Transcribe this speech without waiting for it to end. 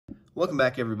Welcome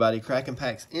back, everybody. Kraken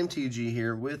Packs MTG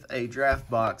here with a draft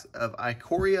box of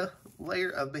Ikoria, Lair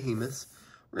of Behemoths.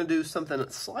 We're going to do something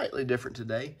slightly different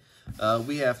today.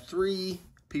 We have three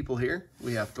people here.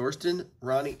 We have Thorsten,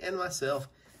 Ronnie, and myself,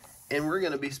 and we're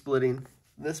going to be splitting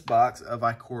this box of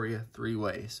Ikoria three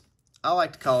ways. I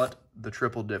like to call it the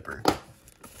Triple Dipper.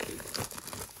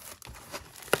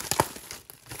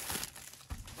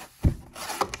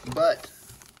 But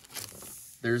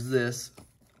there's this.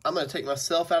 I'm going to take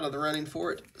myself out of the running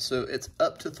for it, so it's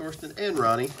up to Thorsten and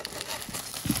Ronnie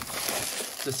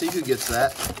to see who gets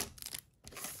that.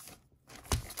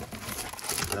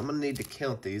 And I'm going to need to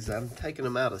count these. I'm taking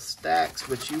them out of stacks,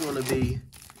 but you want to be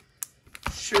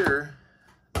sure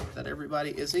that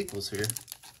everybody is equals here.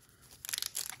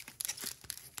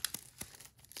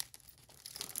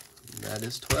 That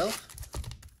is 12.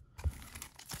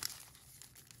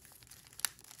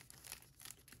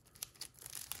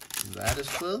 That is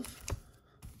 12.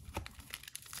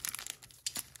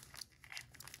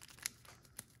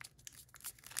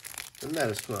 And that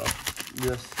is 12.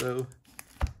 Just so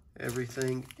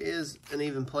everything is an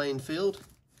even playing field.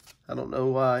 I don't know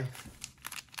why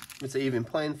it's an even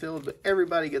playing field, but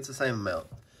everybody gets the same amount.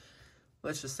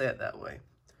 Let's just say it that way.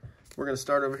 We're going to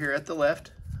start over here at the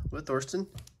left with Thorsten.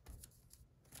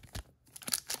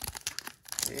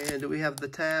 And do we have the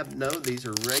tab? No, these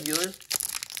are regular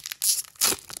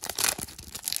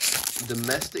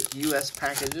domestic U.S.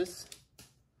 packages.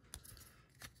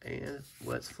 And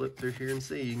let's flip through here and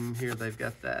see. You can hear they've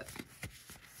got that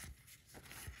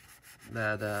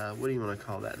what do you want to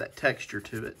call that? That texture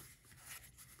to it.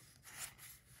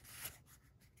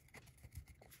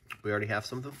 We already have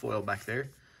some of the foil back there.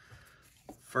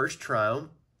 First Triumph.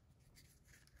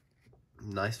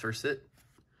 Nice first hit.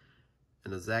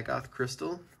 And a Zagoth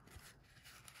Crystal.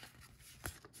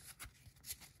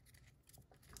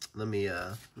 Let me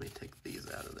take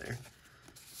these out of there.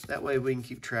 That way we can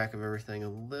keep track of everything a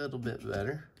little bit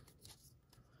better.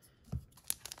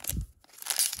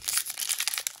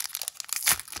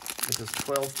 Because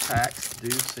 12 packs do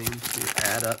seem to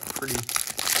add up pretty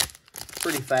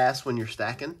fast when you're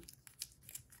stacking.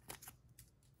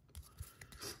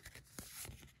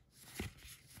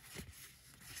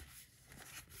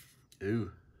 Ooh.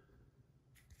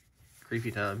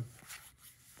 Creepy time.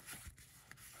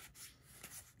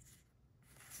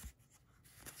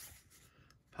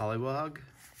 Polywog,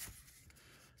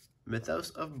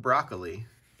 Mythos of Broccoli.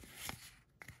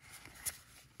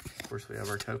 Of course, we have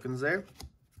our tokens there.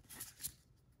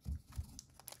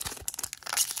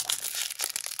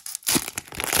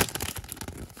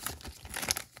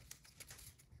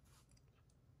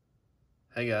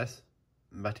 Hey guys,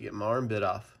 I'm about to get my arm bit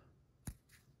off.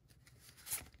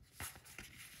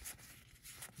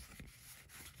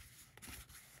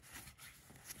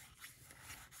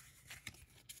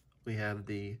 We have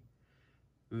the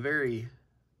very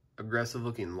aggressive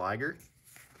looking Liger.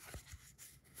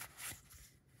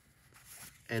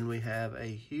 And we have a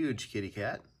huge kitty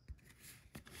cat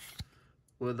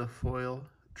with a foil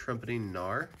trumpeting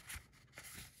Gnar.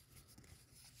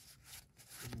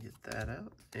 Get that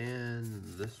out. And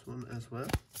this one as well.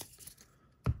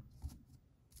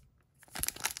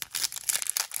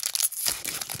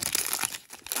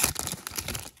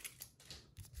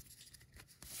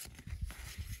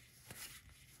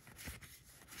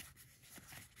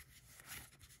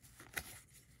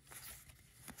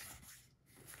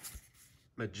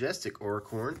 Majestic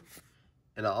Oricorn,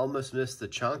 and I almost missed the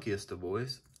chunkiest of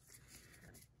boys.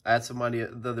 I had somebody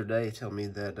the other day tell me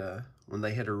that when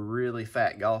they hit a really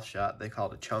fat golf shot, they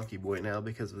call it a chunky boy now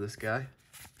because of this guy.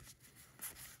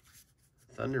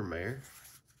 Thundermare,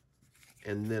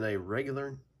 and then a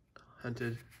regular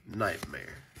hunted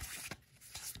Nightmare.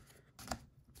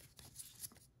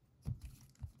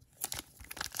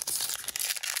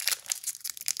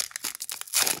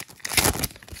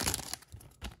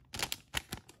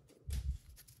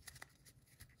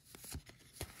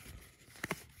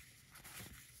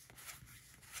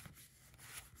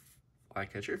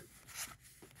 Catcher.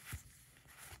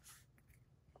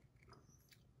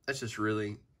 That's just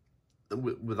really,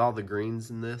 with all the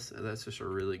greens in this, that's just a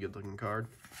really good looking card.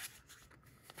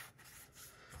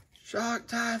 Shock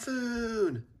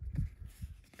Typhoon!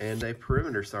 And a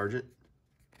Perimeter Sergeant.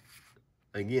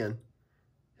 Again,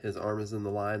 his arm is in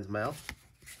the lion's mouth.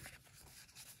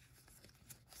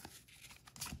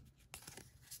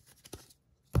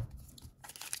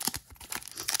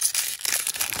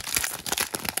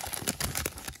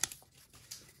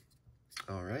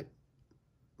 All right,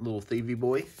 little thievy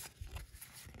boy.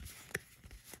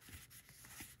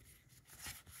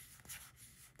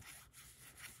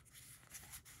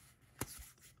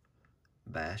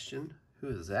 Bastion, Who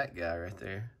is that guy right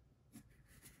there?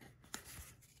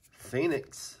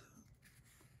 Phoenix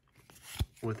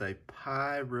with a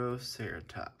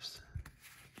Pyroceratops.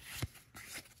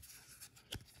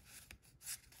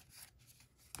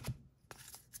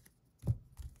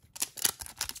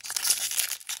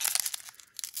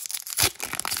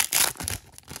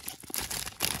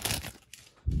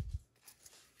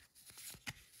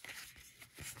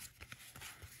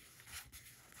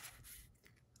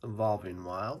 Evolving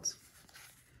Wilds.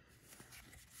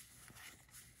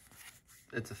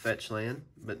 It's a fetch land,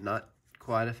 but not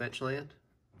quite a fetch land.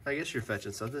 I guess you're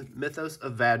fetching something. Mythos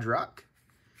of Vadrock.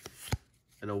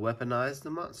 And a Weaponize the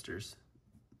Monsters.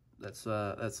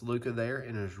 That's Luca there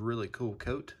in his really cool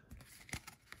coat.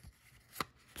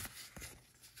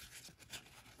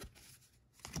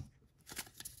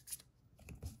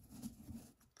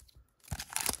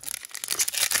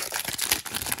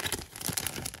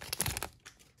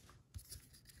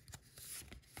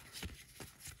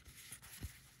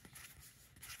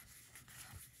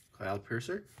 Cloud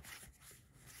Piercer.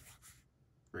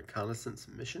 Reconnaissance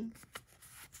Mission.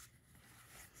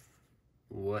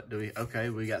 What do we...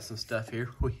 Okay, we got some stuff here.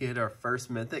 We hit our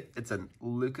first mythic. It's a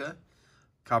Luca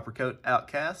Coppercoat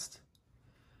Outcast.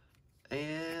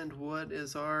 And what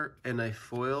is our... And a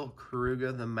foil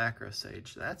Karuga the Macro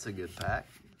Sage. That's a good pack.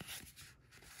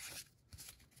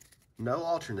 No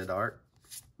alternate art,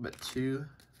 but 2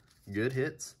 good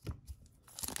hits.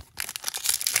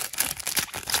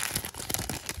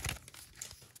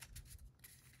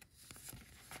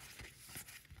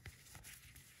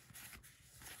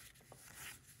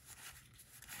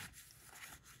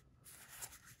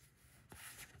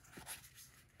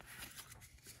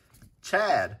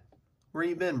 Chad, where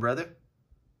you been, brother?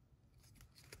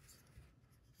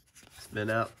 It's been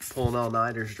out pulling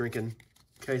all-nighters, drinking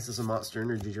cases of Monster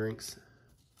Energy drinks.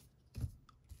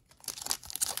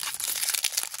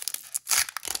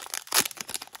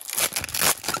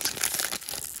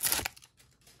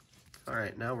 All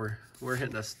right, now we're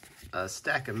hitting a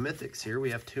stack of mythics here.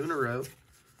 We have 2 in a row.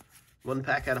 1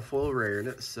 pack out of foil rare in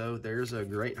it. So there's a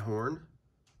Great Horn.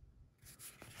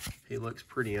 He looks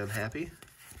pretty unhappy.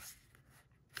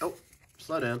 Oh,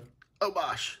 slow down. Oh,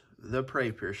 Bosh, the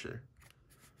Prey Piercer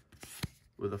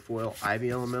with a foil Ivy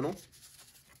Elemental.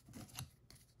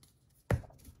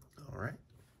 All right.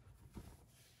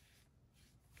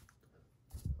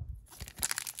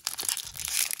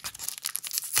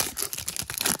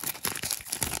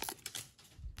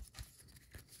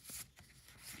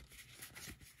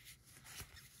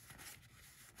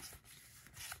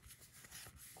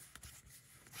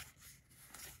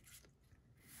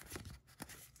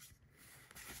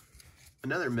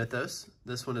 Another Mythos.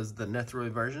 This one is the Nethroi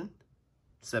version.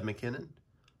 Seb McKinnon.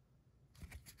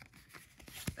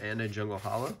 And a Jungle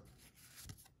Hollow.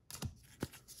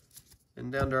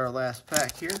 And down to our last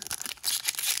pack here.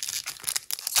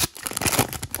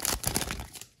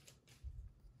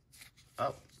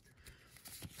 Oh.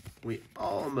 We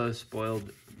almost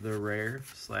spoiled the rare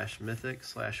 / mythic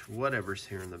 / whatever's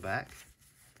here in the back.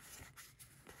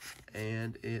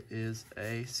 And it is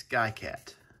a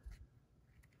Skycat.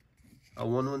 A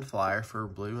 1/1 flyer for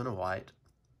blue and a white.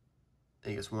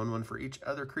 He gets 1/1 for each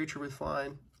other creature with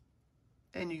flying.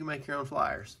 And you can make your own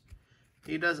flyers.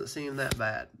 He doesn't seem that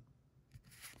bad.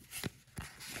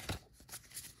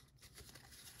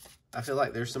 I feel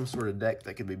like there's some sort of deck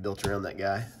that could be built around that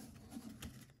guy.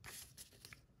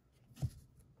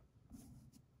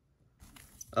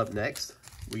 Up next,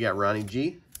 we got Ronnie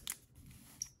G.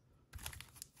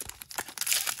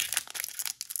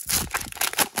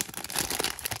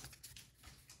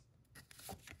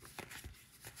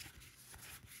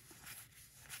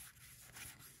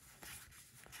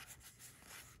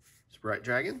 Sprite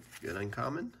Dragon, good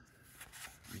uncommon.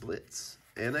 Blitz,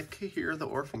 and a Kahir the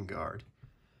Orphan Guard.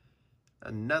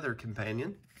 Another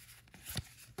companion.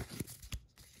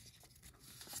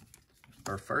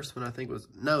 Our first one, I think, was...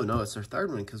 No, it's our third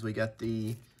one, because we got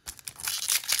the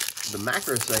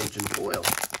Macro Sage in foil.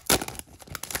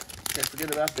 Can't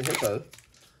forget about the Hippo.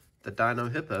 The Dino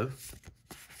Hippo.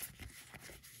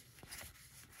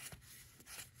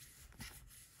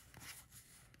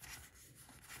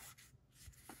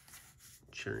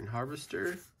 Churn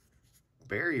Harvester,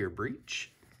 Barrier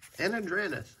Breach, and a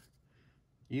Draneth.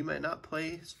 You may not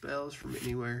play spells from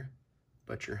anywhere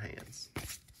but your hands.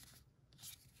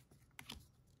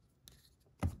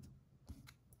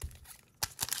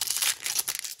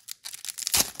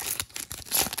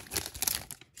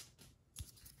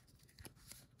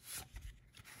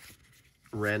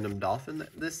 Random Dolphin.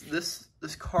 This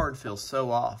card feels so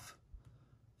off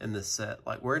in this set.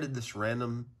 Like, where did this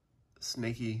random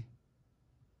sneaky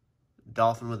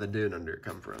dolphin with a dune under it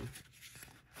come from?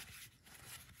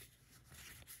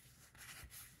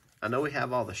 I know we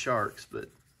have all the sharks, but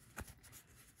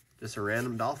just a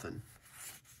random dolphin.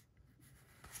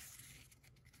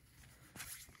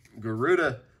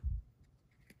 Garuda.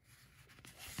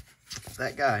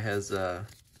 That guy has,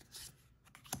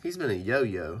 he's been a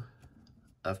yo-yo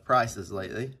of prices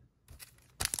lately.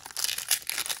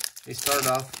 He started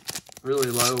off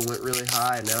really low, went really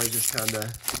high, and now he's just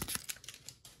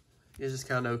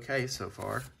kind of okay so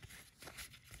far.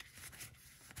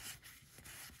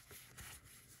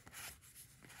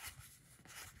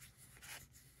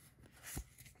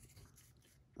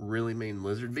 Really mean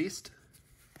lizard beast.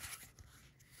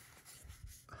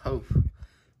 Hope.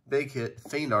 Big hit,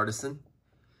 Fiend Artisan.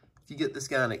 If you get this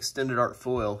guy an extended art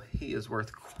foil, he is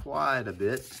worth quite a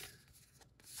bit.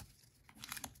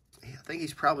 I think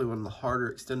he's probably one of the harder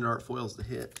extended art foils to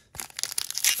hit.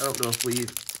 I don't know if we,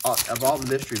 of all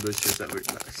the mystery boosters that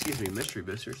mystery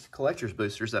boosters, collector's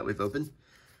boosters that we've opened,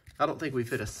 I don't think we've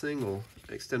hit a single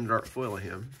extended art foil of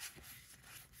him.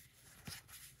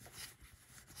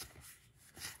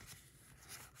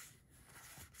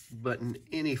 But in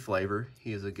any flavor,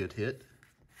 he is a good hit.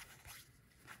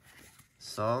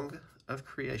 Song of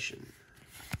Creation.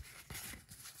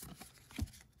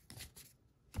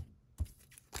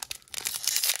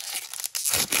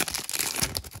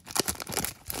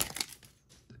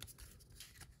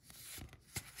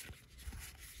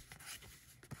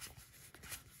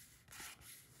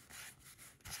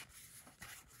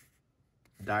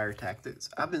 Dire Tactics.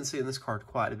 I've been seeing this card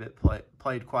quite a bit,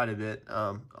 played quite a bit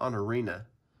on Arena.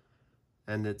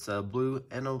 And it's a blue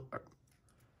and a...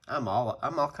 I'm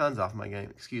all kinds off my game,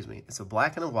 excuse me. It's a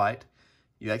black and a white.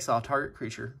 You exile a target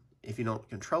creature. If you don't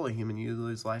control a human, you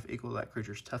lose life equal to that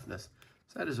creature's toughness.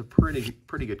 So that is a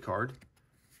pretty good card.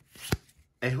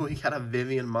 And we got a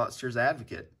Vivian Monsters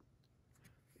Advocate.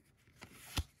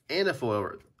 And a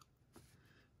foil.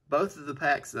 Both of the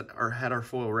packs that had our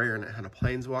foil rare and it had a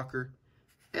Planeswalker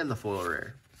and the foil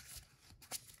rare.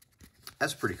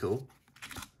 That's pretty cool.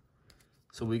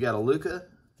 So we got a Luca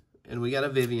and we got a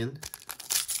Vivian.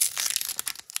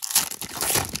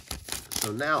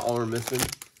 So now all we're missing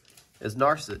is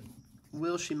Narset.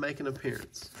 Will she make an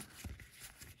appearance?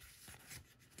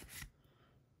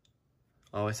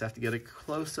 Always have to get a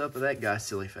close-up of that guy's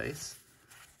silly face.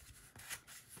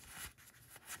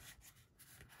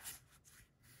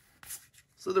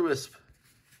 Slitherwisp.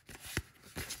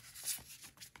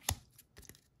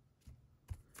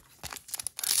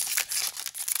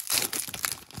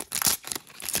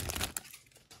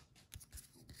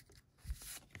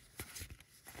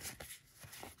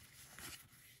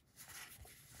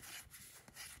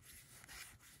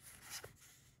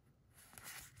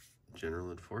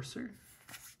 General Enforcer,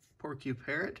 Porcupine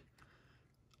Parrot,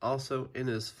 also in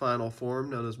his final form,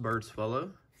 known as Bird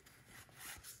Swallow,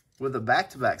 with a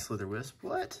back-to-back Slitherwisp.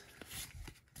 What?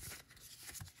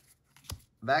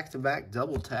 Back-to-back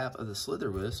double tap of the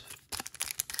Slitherwisp.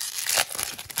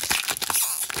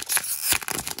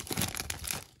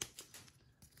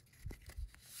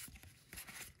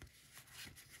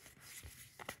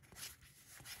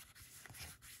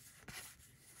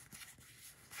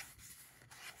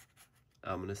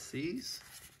 Ominous Seas.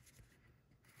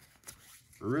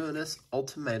 Ruinous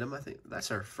Ultimatum. I think that's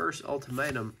our first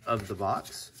ultimatum of the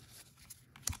box.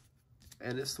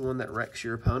 And it's the one that wrecks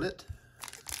your opponent.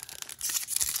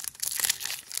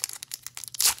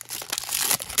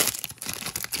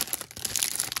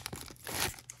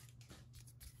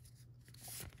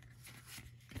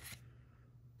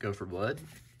 Go for Blood.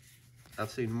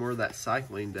 I've seen more of that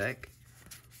cycling deck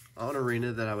on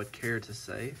Arena that I would care to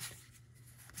save.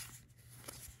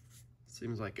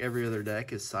 Seems like every other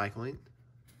deck is cycling.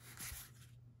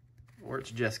 Or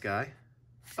it's Jeskai.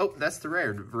 Oh, that's the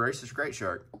rare, Voracious Great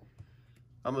Shark.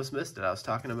 Almost missed it. I was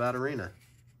talking about Arena.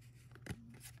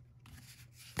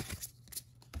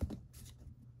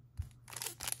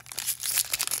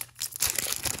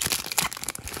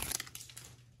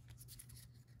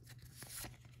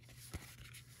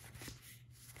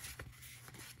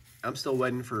 I'm still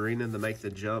waiting for Arena to make the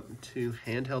jump to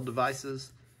handheld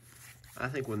devices. I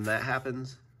think when that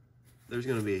happens, there's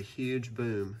going to be a huge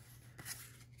boom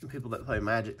in people that play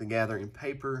Magic the Gathering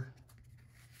paper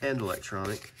and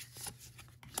electronic,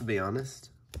 to be honest.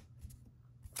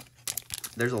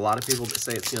 There's a lot of people that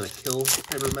say it's going to kill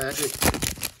paper Magic,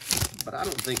 but I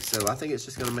don't think so. I think it's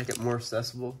just going to make it more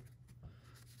accessible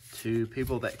to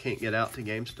people that can't get out to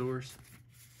game stores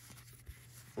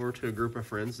or to a group of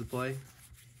friends to play.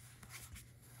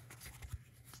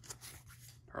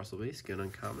 Parcel Beast, good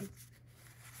uncommon.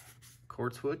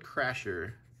 Quartzwood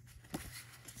Crasher.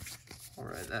 All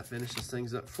right, that finishes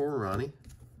things up for Ronnie.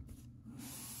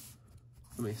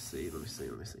 Let me see.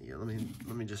 Yeah,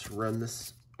 let me just run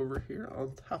this over here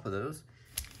on top of those.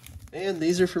 And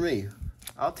these are for me.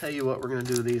 I'll tell you what we're gonna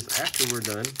do with these after we're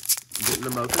done getting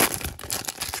them open.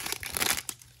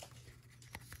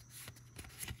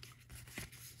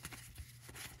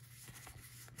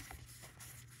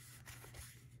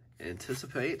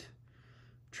 Anticipate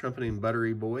trumpeting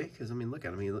buttery boy, because I mean, look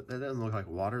at him. That doesn't look like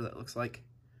water. That looks like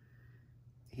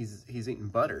he's eating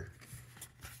butter.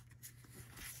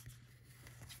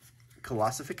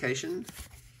 Colossification.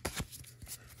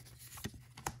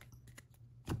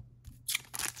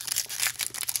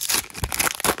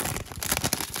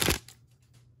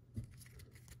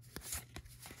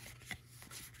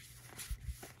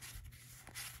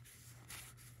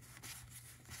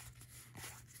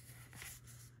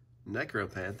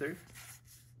 Necropanther,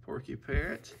 Porky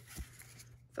Parrot,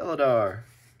 Felidar,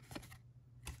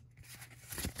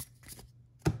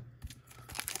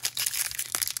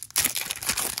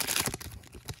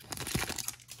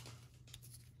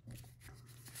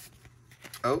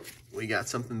 oh, we got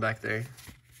something back there.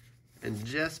 And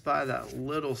just by that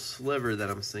little sliver that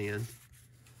I'm seeing,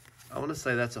 I want to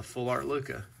say that's a full art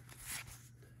Luca.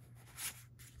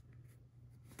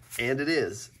 And it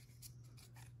is.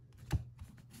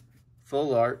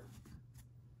 Full art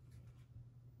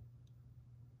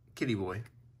Kitty Boy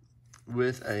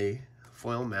with a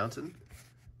foil mountain.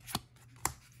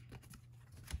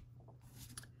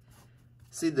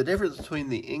 See, the difference between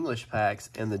the English packs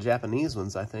and the Japanese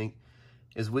ones, I think,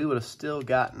 is we would have still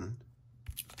gotten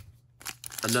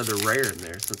another rare in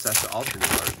there, since that's the alternate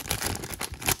art.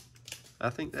 I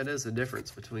think that is the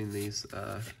difference between these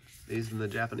and the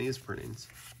Japanese printings.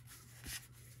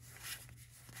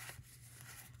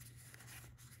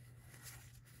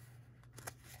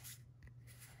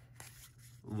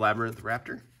 Labyrinth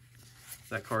Raptor.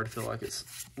 That card feel like it's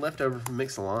left over from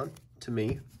Mixalon to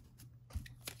me.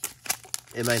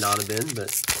 It may not have been,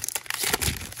 but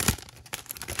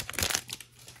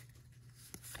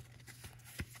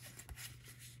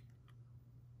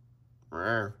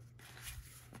rare.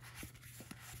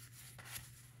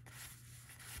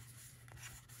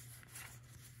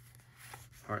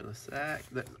 Heartless Sack.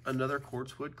 Another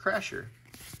Quartzwood Crasher.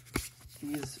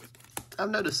 I've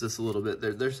noticed this a little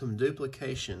bit. There's some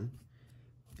duplication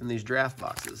in these draft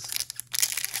boxes.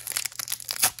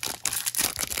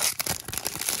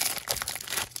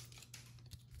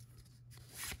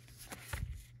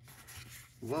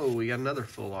 Whoa, we got another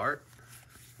full art.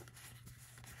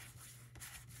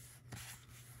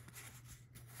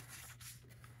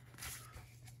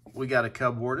 We got a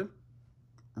Cub Warden.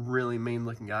 Really mean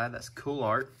looking guy. That's cool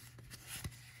art.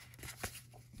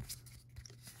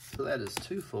 So that is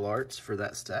 2 full arts for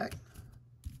that stack.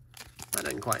 That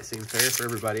doesn't quite seem fair for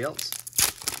everybody else.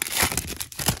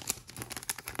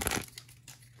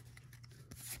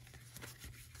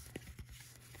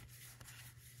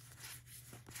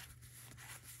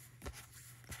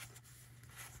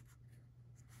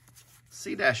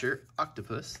 Sea Dasher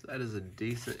Octopus. That is a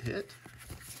decent hit.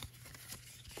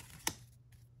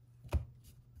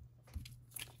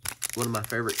 One of my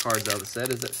favorite cards out of the set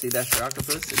is that Sea Dasher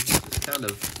Octopus. And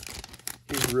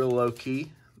he's real low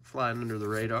key, flying under the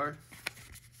radar.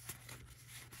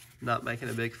 Not making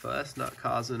a big fuss, not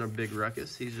causing a big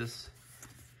ruckus. He's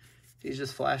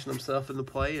just flashing himself into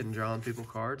play and drawing people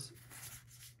cards.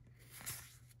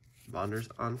 Bonder's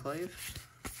Enclave.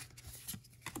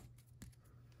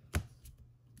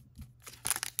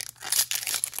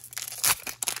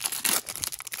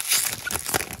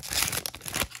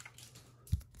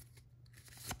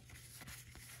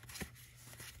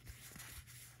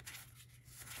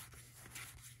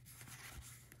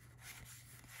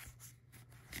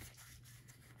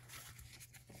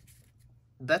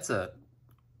 That's a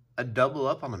double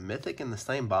up on a mythic in the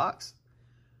same box?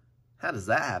 How does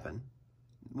that happen?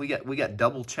 We got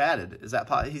double chatted. Is that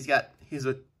he's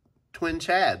a twin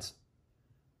Chads?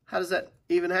 How does that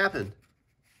even happen?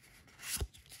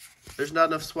 There's not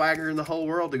enough swagger in the whole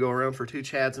world to go around for 2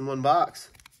 Chads in one box.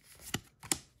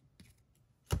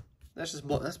 That's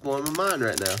blowing my mind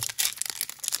right now.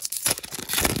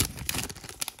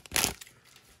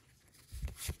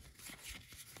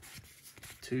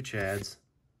 Two Chads,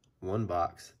 1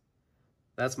 box.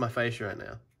 That's my face right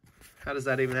now. How does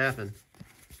that even happen?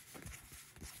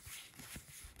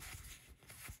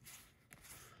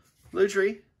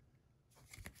 Lutri,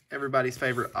 everybody's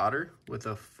favorite otter with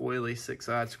a foily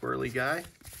 6-eyed squirrely guy.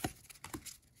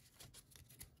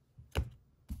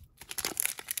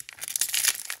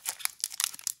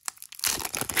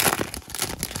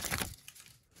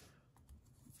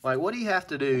 Like, what do you have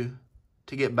to do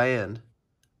to get banned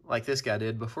like this guy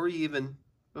did before you're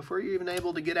even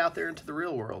able to get out there into the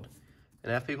real world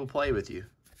and have people play with you.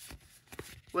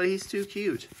 Well, he's too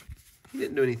cute. He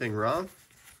didn't do anything wrong.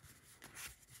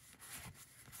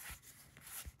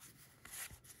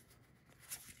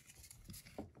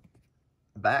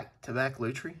 Back-to-back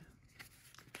Lutri.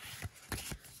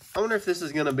 I wonder if this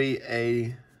is going to be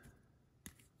a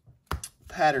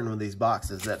pattern with these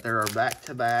boxes, that there are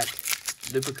back-to-back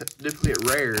duplicate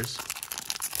rares.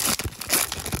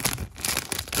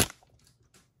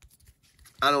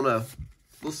 I don't know.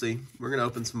 We'll see. We're going to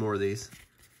open some more of these.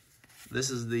 This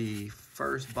is the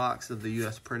first box of the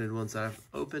US printed ones that I've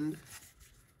opened.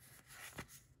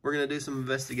 We're going to do some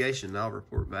investigation and I'll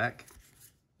report back.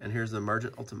 And here's the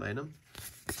Emergent Ultimatum.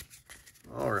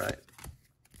 All right.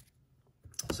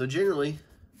 So generally,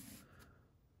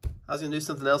 I was going to do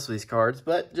something else with these cards,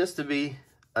 but just to be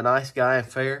a nice guy and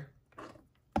fair,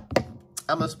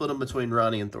 I'm going to split them between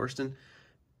Ronnie and Thorsten.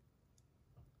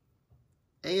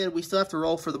 And we still have to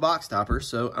roll for the box topper,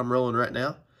 so I'm rolling right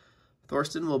now.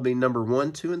 Thorsten will be number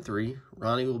 1, 2, and 3.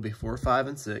 Ronnie will be 4, 5,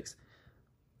 and 6.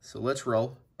 So let's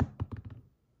roll.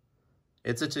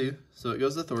 It's a 2, so it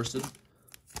goes to Thorsten.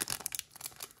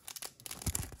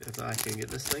 If I can get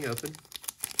this thing open.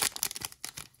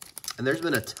 And there's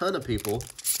been a ton of people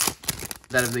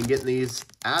that have been getting these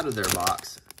out of their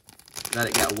box, that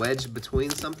it got wedged between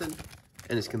something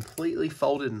and it's completely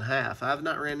folded in half. I have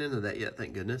not ran into that yet,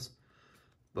 thank goodness.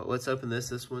 But let's open this.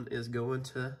 This one is going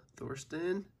to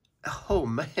Thorsten. Oh,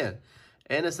 man.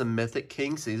 And it's a Mythic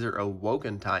King Caesar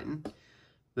Awoken Titan.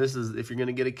 This is, if you're going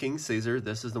to get a King Caesar,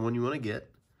 this is the one you want to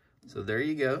get. So there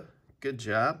you go. Good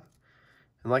job.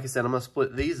 And like I said, I'm going to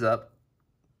split these up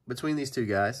between these two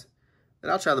guys. And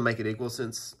I'll try to make it equal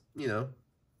since, you know,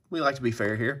 we like to be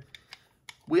fair here.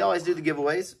 We always do the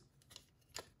giveaways.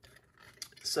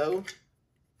 So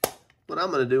what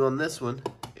I'm going to do on this one,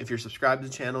 if you're subscribed to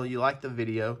the channel, you like the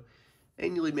video,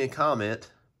 and you leave me a comment,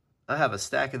 I have a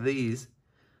stack of these.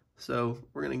 So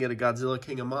we're going to get a Godzilla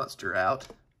King of Monster out.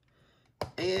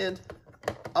 And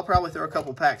I'll probably throw a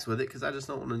couple packs with it because I just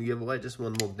don't want to give away just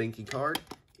one little dinky card,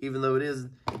 even though it is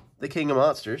the King of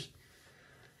Monsters.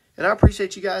 And I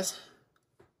appreciate you guys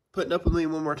putting up with me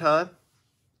one more time.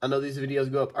 I know these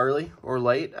videos go up early or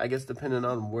late, I guess depending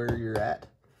on where you're at.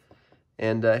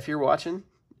 And if you're watching,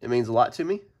 it means a lot to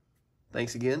me.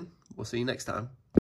 Thanks again. We'll see you next time.